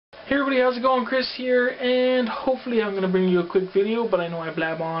Hey everybody, how's it going? Chris here, and hopefully I'm going to bring you a quick video, but I know I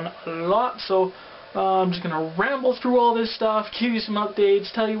blab on a lot, so I'm just going to ramble through all this stuff, give you some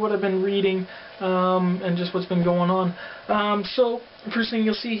updates, tell you what I've been reading, and just what's been going on. So, first thing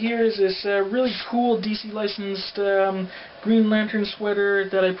you'll see here is this really cool DC licensed Green Lantern sweater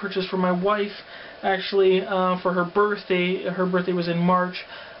that I purchased for my wife, actually, for her birthday. Her birthday was in March.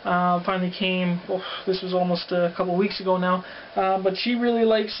 Finally came, well, this was almost a couple weeks ago now, but she really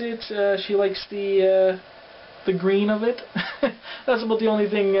likes it. She likes the green of it. That's about the only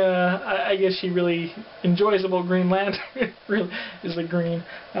thing I guess she really enjoys about Green Lantern really is the green.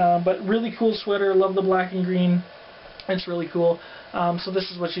 But really cool sweater, love the black and green. It's really cool. So this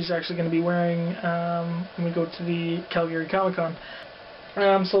is what she's actually going to be wearing when we go to the Calgary Comic-Con.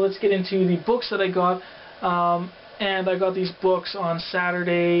 So let's get into the books that I got. And I got these books on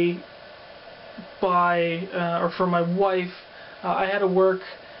Saturday for my wife. I had to work,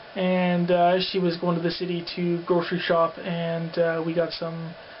 and she was going to the city to grocery shop, and we got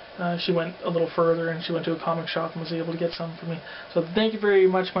some. She went a little further, and she went to a comic shop and was able to get some for me. So thank you very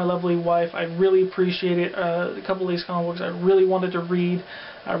much, my lovely wife. I really appreciate it. A couple of these comic books I really wanted to read.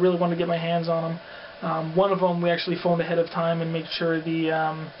 I really wanted to get my hands on them. One of them we actually phoned ahead of time and made sure the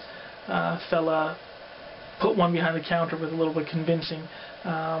fella put one behind the counter with a little bit convincing.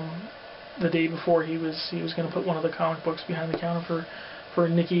 The day before he was going to put one of the comic books behind the counter for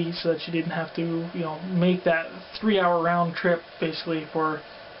Nikki, so that she didn't have to make that 3-hour round trip basically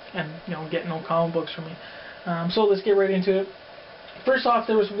and get no comic books from me. So let's get right into it. First off,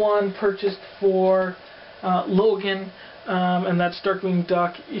 there was one purchased for Logan, and that's Darkwing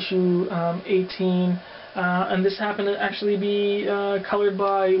Duck issue 18. And this happened to actually be colored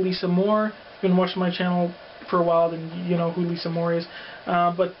by Lisa Moore. If you've been watching my channel for a while, then you know who Lisa Moore is.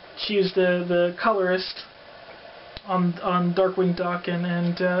 But she is the colorist on Darkwing Duck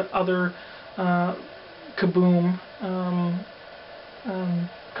and other Kaboom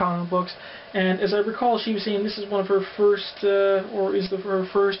comic books. And as I recall, she was saying this is one of her first, her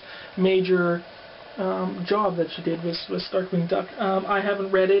first major job that she did was Darkwing Duck. I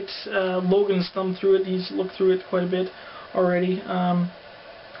haven't read it. Logan's thumbed through it. He's looked through it quite a bit already.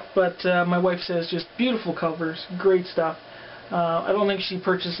 But my wife says just beautiful covers, great stuff. I don't think she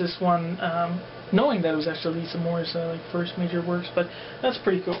purchased this one knowing that it was actually Lisa Moore's first major works, but that's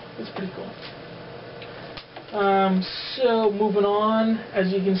pretty cool. It's pretty cool. So moving on,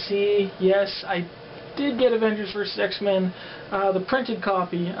 as you can see, yes, I did get Avs.X, the printed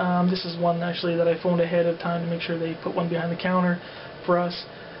copy. This is one actually that I phoned ahead of time to make sure they put one behind the counter for us.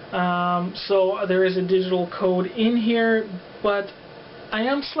 So there is a digital code in here, but I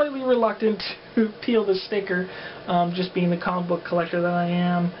am slightly reluctant to peel the sticker, just being the comic book collector that I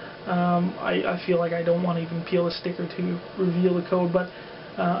am. I feel like I don't want to even peel the sticker to reveal the code, but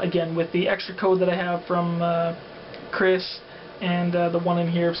again, with the extra code that I have from Chris and the one in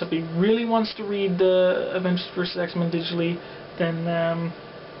here, if somebody really wants to read the Avs.X digitally, then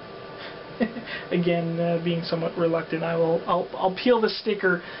again, being somewhat reluctant, I'll peel the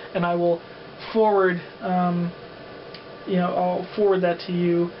sticker and I will forward. I'll forward that to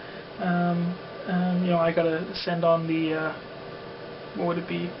you. I gotta send on the what would it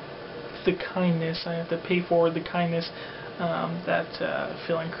be? The kindness. I have to pay forward the kindness that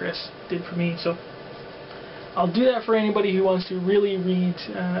Phil and Chris did for me. So I'll do that for anybody who wants to really read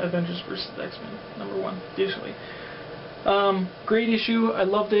Avs.X #1 digitally. Great issue. I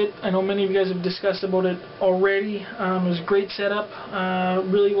loved it. I know many of you guys have discussed about it already. It was a great setup.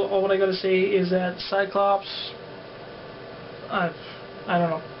 Really, all what I gotta say is that Cyclops, I don't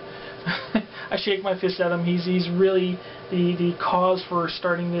know. I shake my fist at him. He's really the cause for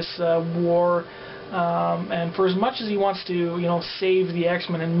starting this war. And for as much as he wants to, save the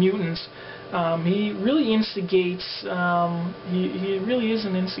X-Men and mutants, he really instigates. He really is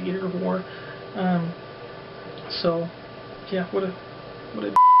an instigator of war. So, yeah, what a.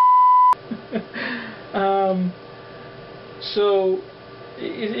 So.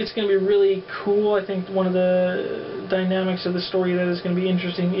 It's going to be really cool. I think one of the dynamics of the story that is going to be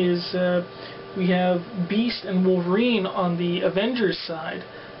interesting is we have Beast and Wolverine on the Avengers side.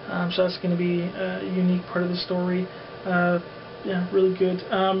 So that's going to be a unique part of the story. Yeah, really good.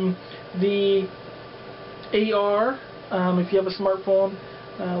 The AR, if you have a smartphone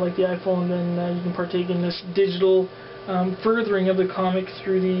like the iPhone, then you can partake in this digital furthering of the comic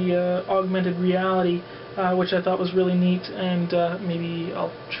through the augmented reality, which I thought was really neat, and maybe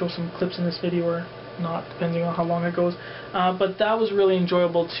I'll show some clips in this video or not, depending on how long it goes. But that was really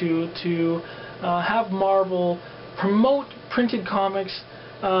enjoyable to have Marvel promote printed comics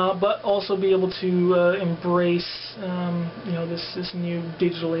but also be able to embrace you know, this new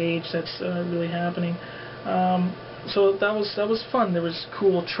digital age that's really happening. So that was fun. There was a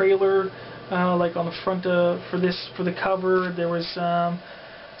cool trailer, like on the front for the cover. There was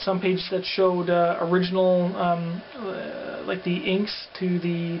some pages that showed original, like the inks to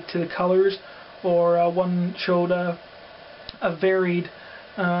the colors, or one showed a varied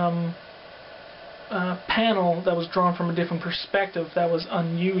panel that was drawn from a different perspective that was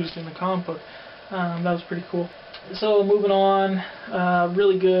unused in the comic book. That was pretty cool. So moving on,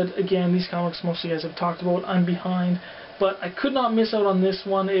 really good. Again, these comics most of you guys have talked about. I'm behind, but I could not miss out on this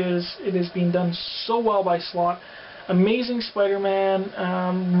one. It is being done so well by Slott. Amazing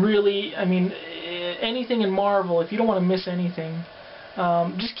Spider-Man. Really, I mean, anything in Marvel, if you don't want to miss anything,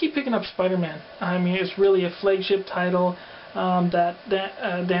 just keep picking up Spider-Man. I mean, it's really a flagship title that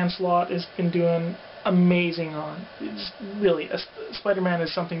Dan Slott has been doing amazing on. It's really, Spider-Man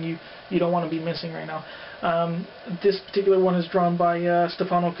is something you don't want to be missing right now. This particular one is drawn by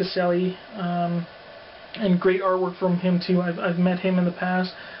Stefano Caselli, and great artwork from him too. I've met him in the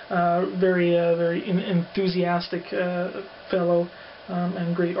past. Very enthusiastic fellow,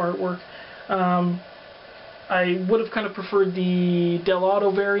 and great artwork. I would have kind of preferred the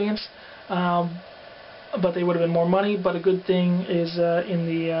Dell'Otto variants, but they would have been more money. But a good thing is in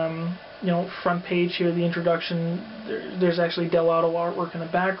the you know, front page here, the introduction, there's actually Dell'Otto artwork in the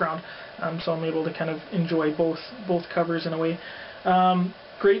background, so I'm able to kind of enjoy both covers in a way.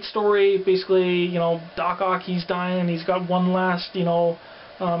 Great story. Basically, you know, Doc Ock, he's dying. He's got one last, you know,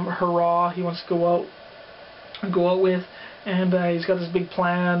 hurrah he wants to go out with, and he's got this big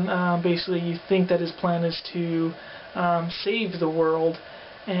plan. Basically, you think that his plan is to save the world,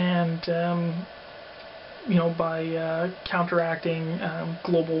 and you know, by counteracting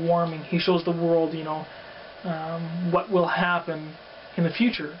global warming. He shows the world, you know, what will happen in the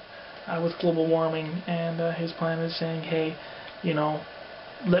future with global warming, and his plan is saying, hey, you know,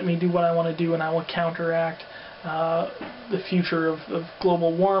 let me do what I want to do, and I will counteract the future of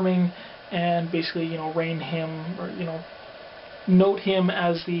global warming, and basically, you know, reign him, or, you know, note him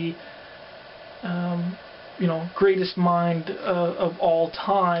as the you know, greatest mind of all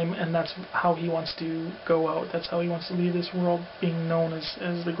time, and that's how he wants to go out. That's how he wants to leave this world, being known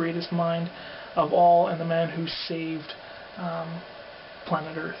as the greatest mind of all, and the man who saved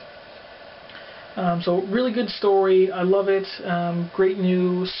planet Earth. So really good story. I love it. Great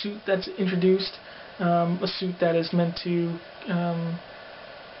new suit that's introduced. A suit that is meant to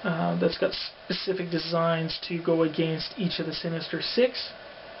that's got specific designs to go against each of the Sinister Six.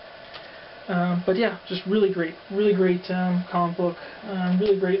 But yeah, just really great comic book,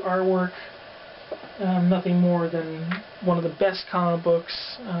 really great artwork. Nothing more than one of the best comic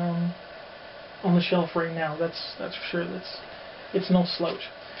books on the shelf right now. That's for sure. It's no slouch.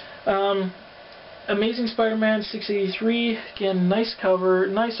 Amazing Spider-Man 683. Again, nice cover,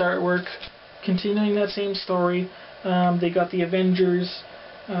 nice artwork. Continuing that same story. They got the Avengers.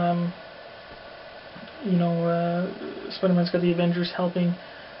 You know, Spider-Man's got the Avengers helping.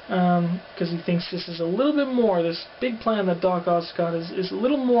 Because he thinks this is a little bit more, this big plan that Doc Ock's got is a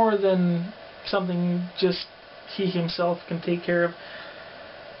little more than something just he himself can take care of.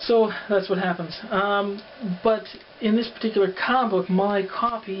 So that's what happens. But in this particular comic book, my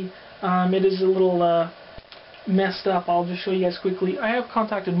copy, it is a little messed up. I'll just show you guys quickly. I have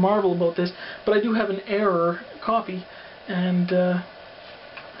contacted Marvel about this, but I do have an error copy, and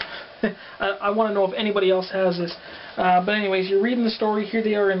I want to know if anybody else has this. But anyways, you're reading the story. Here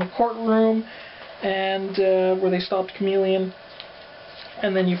they are in the courtroom, and where they stopped Chameleon.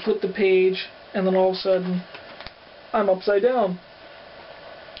 And then you flip the page, and then all of a sudden, I'm upside down.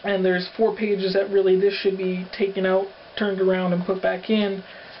 And there's 4 pages that really this should be taken out, turned around, and put back in.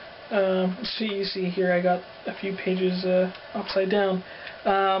 So you see here I got a few pages upside down.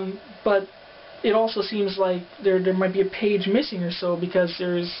 But it also seems like there might be a page missing or so, because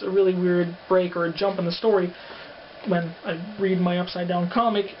there's a really weird break or a jump in the story when I read my upside down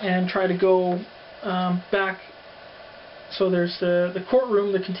comic and try to go back. So there's the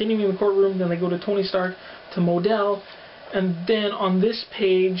courtroom, they're continuing the courtroom, then they go to Tony Stark, to Modell, and then on this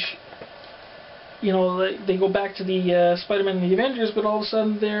page, you know, they go back to the Spider-Man and the Avengers, but all of a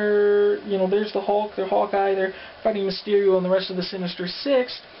sudden you know, there's the Hulk, they're Hawkeye, they're fighting Mysterio and the rest of the Sinister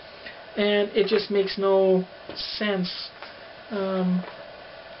Six. And it just makes no sense.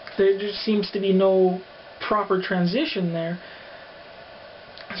 There just seems to be no proper transition there.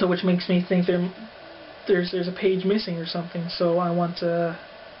 So which makes me think there's a page missing or something. So I want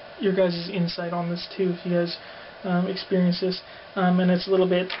your guys' insight on this too, if you guys experience this. And it's a little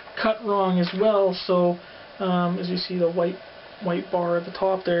bit cut wrong as well. So as you see, the white white bar at the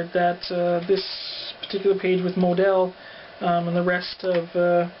top there, that this particular page with Modell and the rest of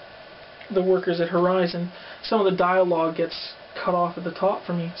the workers at Horizon, some of the dialogue gets cut off at the top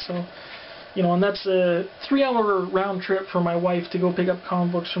for me. So, you know, and that's a 3-hour round trip for my wife to go pick up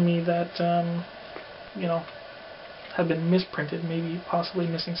comic books for me that, you know, have been misprinted, maybe possibly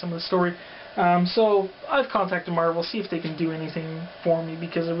missing some of the story. So I've contacted Marvel, see if they can do anything for me,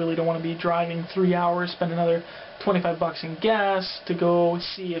 because I really don't want to be driving 3 hours, spend another $25 in gas to go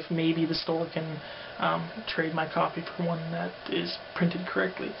see if maybe the store can trade my copy for one that is printed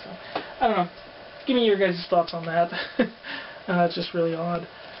correctly. So I don't know. Give me your guys' thoughts on that. It's just really odd.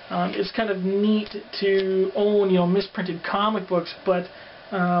 It's kind of neat to own, you know, misprinted comic books, but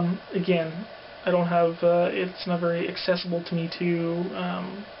again, I don't have, it's not very accessible to me to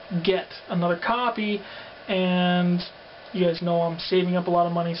get another copy, and you guys know I'm saving up a lot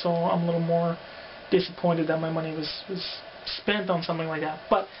of money, so I'm a little more disappointed that my money was spent on something like that.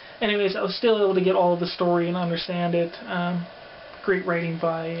 But anyways, I was still able to get all of the story and understand it. Great writing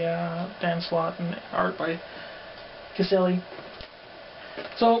by Dan Slott and art by Caselli.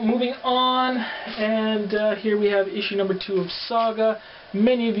 So moving on, and here we have issue number 2 of Saga.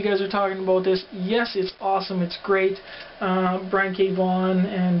 Many of you guys are talking about this. Yes, it's awesome, it's great. Brian K. Vaughan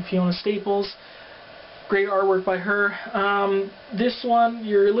and Fiona Staples. Great artwork by her. This one,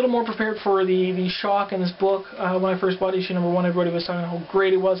 you're a little more prepared for the shock in this book. When I first bought issue number 1, everybody was talking about how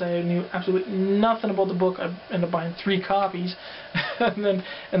great it was. I knew absolutely nothing about the book. I ended up buying 3 copies. and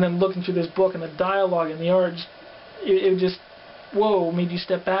then looking through this book and the dialogue and the art, it just, whoa, made you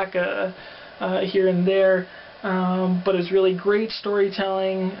step back here and there. But it's really great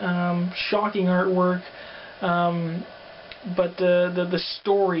storytelling, shocking artwork, but the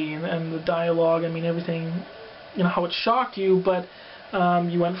story and the dialogue, I mean, everything, you know, how it shocked you, but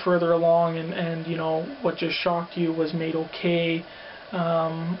you went further along, and you know, what just shocked you was made okay,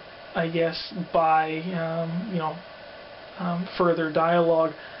 I guess, by you know, further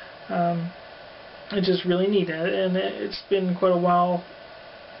dialogue. It's just really neat, and it's been quite a while.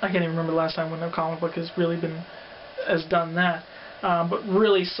 I can't even remember the last time when a comic book has done that. But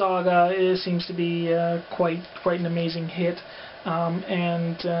really, Saga seems to be quite an amazing hit,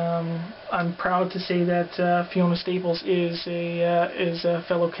 and I'm proud to say that Fiona Staples is a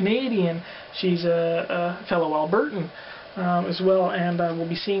fellow Canadian. She's a fellow Albertan as well, and I will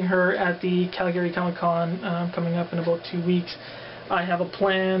be seeing her at the Calgary Comic Con coming up in about 2 weeks. I have a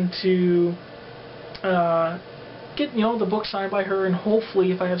plan to get, you know, the book signed by her, and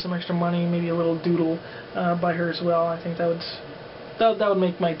hopefully, if I have some extra money, maybe a little doodle by her as well. I think that would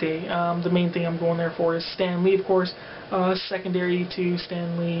make my day. The main thing I'm going there for is Stan Lee, of course. Secondary to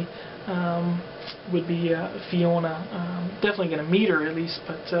Stan Lee would be Fiona. Definitely going to meet her at least,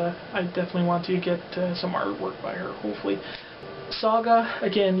 but I definitely want to get some artwork by her, hopefully. Saga,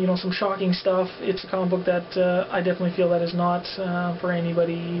 again, you know, some shocking stuff. It's a comic book that I definitely feel that is not for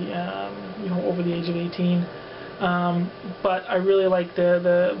anybody, you know, over the age of 18. But I really like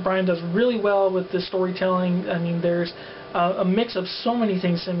Brian does really well with the storytelling. I mean, there's a mix of so many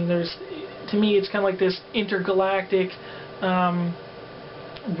things. I mean, to me, it's kind of like this intergalactic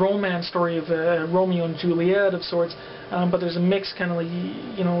romance story of Romeo and Juliet of sorts. But there's a mix, kind of like,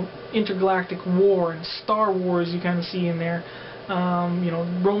 you know, intergalactic war and Star Wars you kind of see in there. You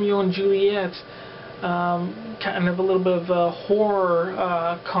know, Romeo and Juliet. Kind of a little bit of a horror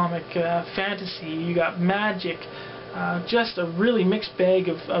comic fantasy. You got magic, just a really mixed bag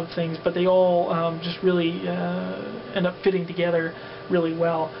of things, but they all just really end up fitting together really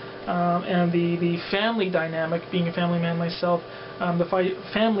well. And the family dynamic, being a family man myself, the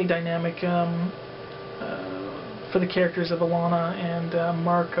family dynamic for the characters of Alana and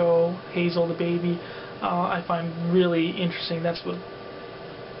Marco, Hazel the baby, I find really interesting. That's what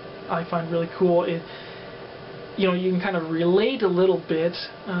I find really cool. You know, you can kind of relate a little bit.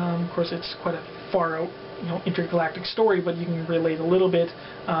 Of course, it's quite a far out, you know, intergalactic story, but you can relate a little bit,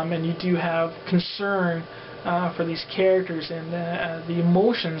 and you do have concern for these characters, and the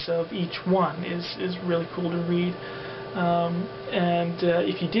emotions of each one is really cool to read. And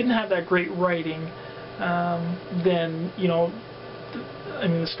if you didn't have that great writing, then, you know, I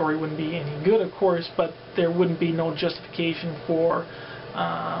mean, the story wouldn't be any good, of course, but there wouldn't be no justification for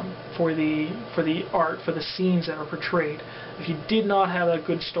the art, for the scenes that are portrayed. If you did not have a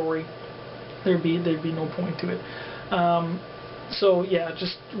good story, there'd be no point to it. So yeah,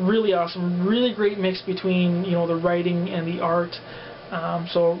 just really awesome, really great mix between, you know, the writing and the art.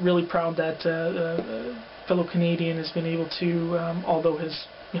 So really proud that fellow Canadian has been able to, although has,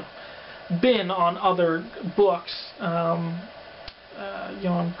 you know, been on other books, you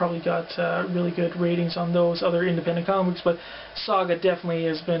know, I've probably got really good ratings on those other independent comics, but Saga definitely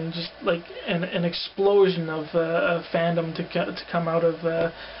has been just like an explosion of fandom to come out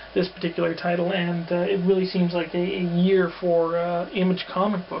of this particular title, and it really seems like a year for Image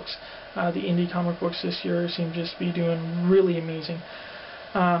comic books. The indie comic books this year seem just to be doing really amazing.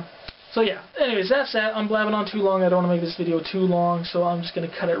 So yeah, anyways, that's that. I'm blabbing on too long. I don't want to make this video too long, so I'm just going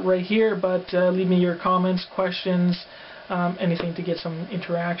to cut it right here. But leave me your comments, questions, anything to get some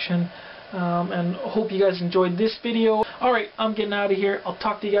interaction. And hope you guys enjoyed this video. Alright, I'm getting out of here. I'll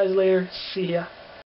talk to you guys later. See ya.